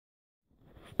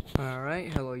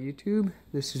Alright, hello YouTube.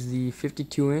 This is the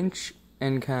 52-inch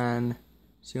Encon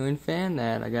ceiling fan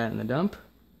that I got in the dump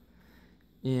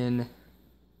in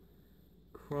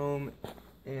chrome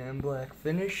and black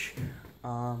finish.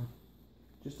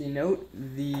 Just a note,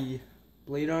 the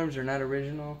blade arms are not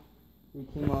original. They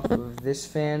came off of this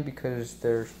fan because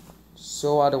they're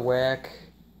so out of whack.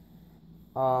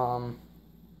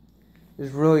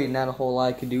 There's really not a whole lot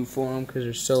I could do for them because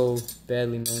they're so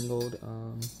badly mangled.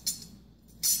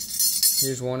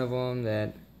 Here's one of them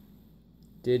that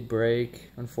did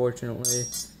break, unfortunately.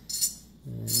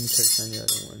 And let me touch on the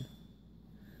other one.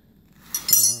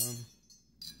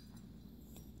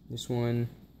 This one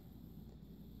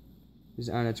is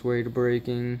on its way to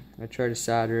breaking. I tried to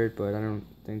solder it, but I don't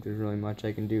think there's really much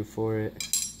I can do for it.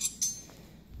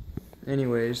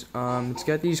 Anyways, it's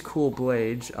got these cool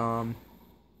blades. They're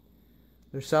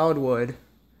solid wood.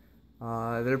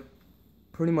 They're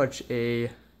pretty much a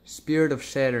Spirit of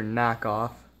Saturn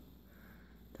knockoff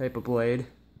type of blade.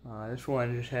 This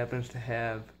one just happens to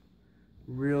have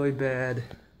really bad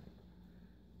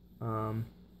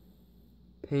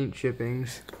paint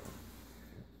chippings.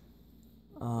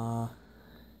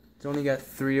 It's only got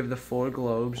 3 of the 4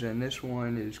 globes, and this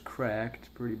one is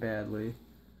cracked pretty badly.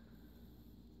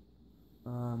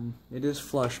 It is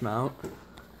flush mount.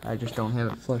 I just don't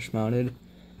have it flush mounted.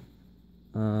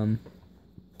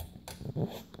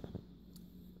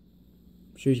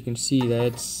 Sure you can see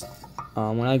that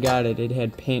when I got it, it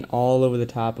had paint all over the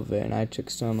top of it, and I took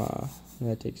some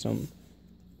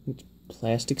it's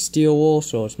plastic steel wool,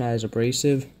 so it's not as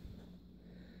abrasive,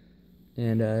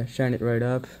 and shined it right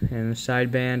up. And the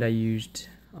side band I used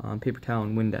paper towel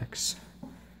and Windex.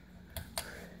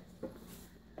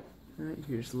 Alright,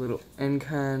 here's a little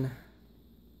Encon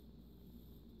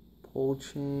pole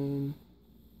chain.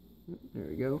 There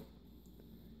we go.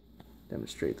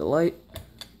 Demonstrate the light.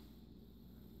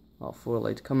 All 4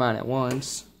 lights come on at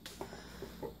once.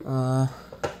 For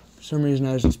some reason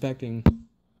I was expecting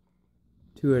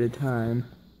 2 at a time.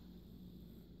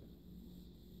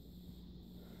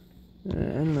 I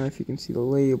don't know if you can see the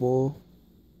label.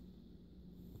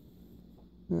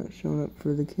 Not showing up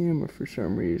for the camera for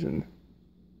some reason.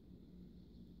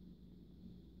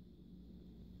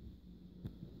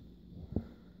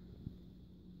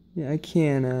 Yeah, I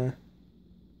can't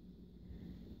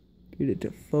get it to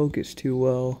focus too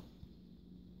well.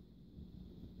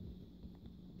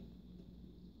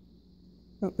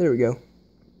 Oh, there we go.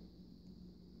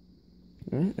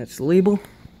 Alright, that's the label.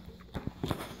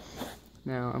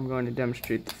 Now I'm going to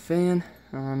demonstrate the fan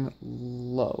on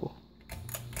low.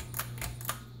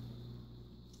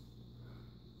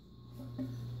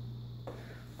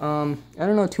 I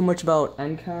don't know too much about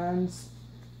Encons,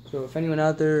 so if anyone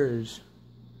out there is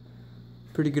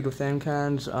pretty good with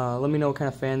Encons, let me know what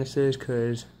kind of fan this is,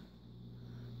 because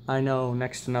I know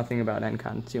next to nothing about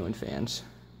Encon ceiling fans.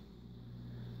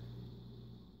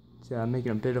 It's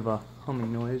making a bit of a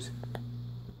humming noise.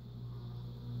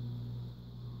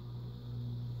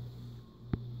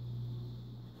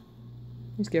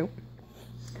 Let's go.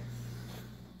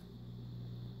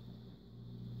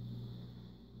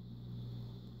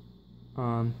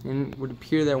 And it would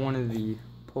appear that one of the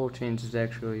pole chains is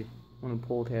actually, one of the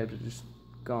pole tabs is just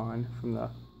gone from the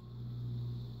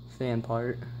fan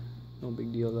part. No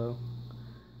big deal though.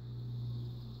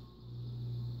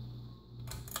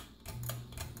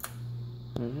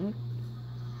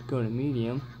 Go to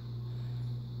medium.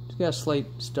 It's got a slight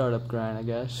startup grind, I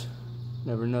guess.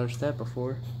 Never noticed that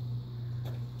before.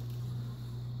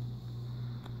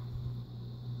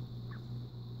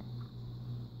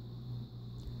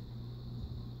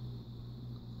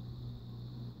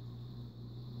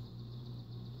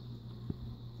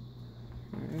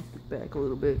 Alright, get back a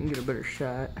little bit and get a better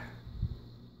shot.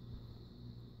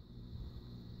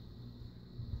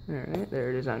 Alright,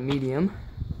 there it is on medium.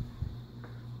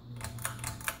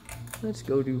 Let's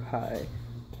go to high.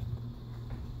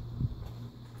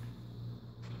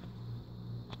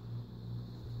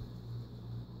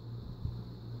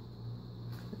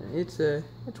 It's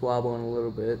wobbling a little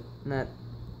bit, not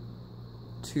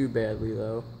too badly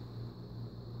though.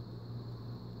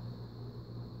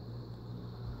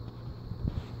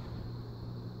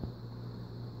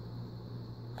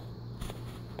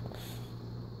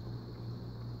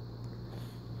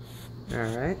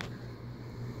 Alright.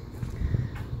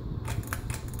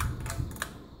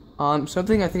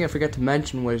 Something I think I forgot to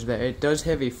mention was that it does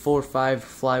have a 4-5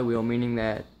 flywheel, meaning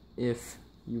that if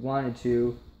you wanted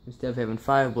to, instead of having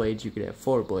 5 blades, you could have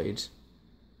 4 blades.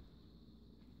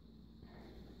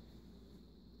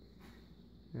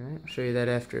 Alright, I'll show you that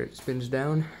after it spins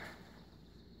down.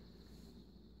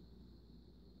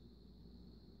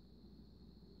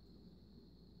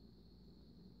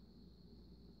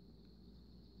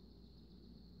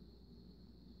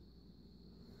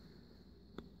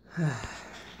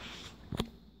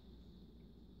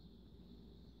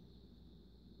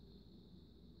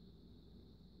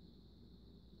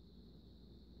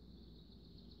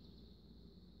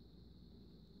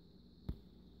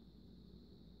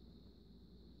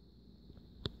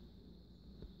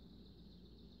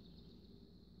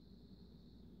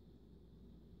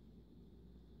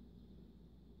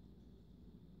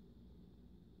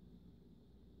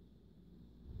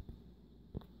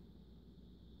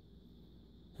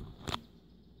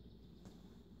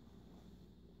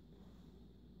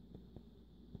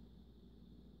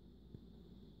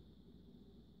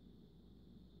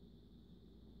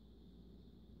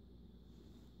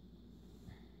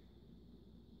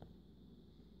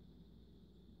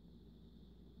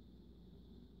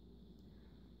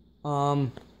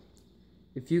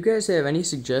 If you guys have any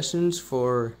suggestions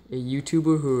for a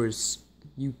YouTuber who is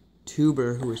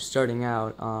starting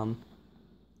out,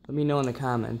 let me know in the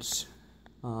comments.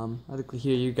 I'd like to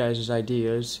hear you guys'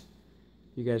 ideas.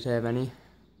 If you guys have any.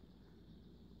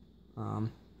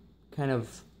 Kind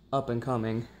of up and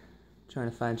coming,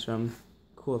 trying to find some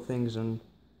cool things, and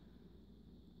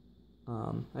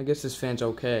I guess this fan's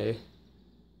okay.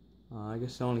 I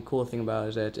guess the only cool thing about it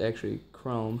is that it's actually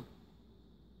chrome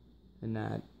and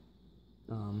not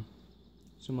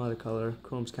some other color.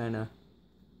 Chrome's kind of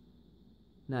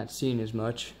not seen as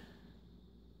much.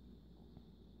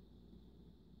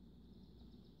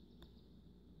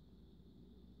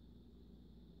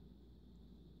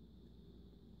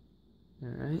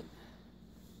 Alright.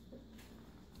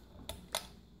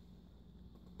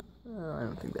 I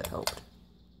don't think that helped.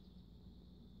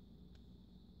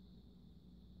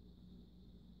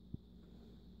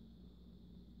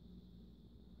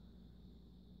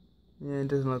 Yeah, it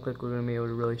doesn't look like we're going to be able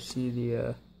to really see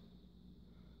the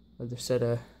other set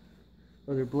of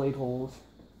other blade holes.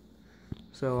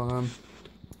 So,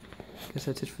 I guess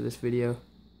that's it for this video.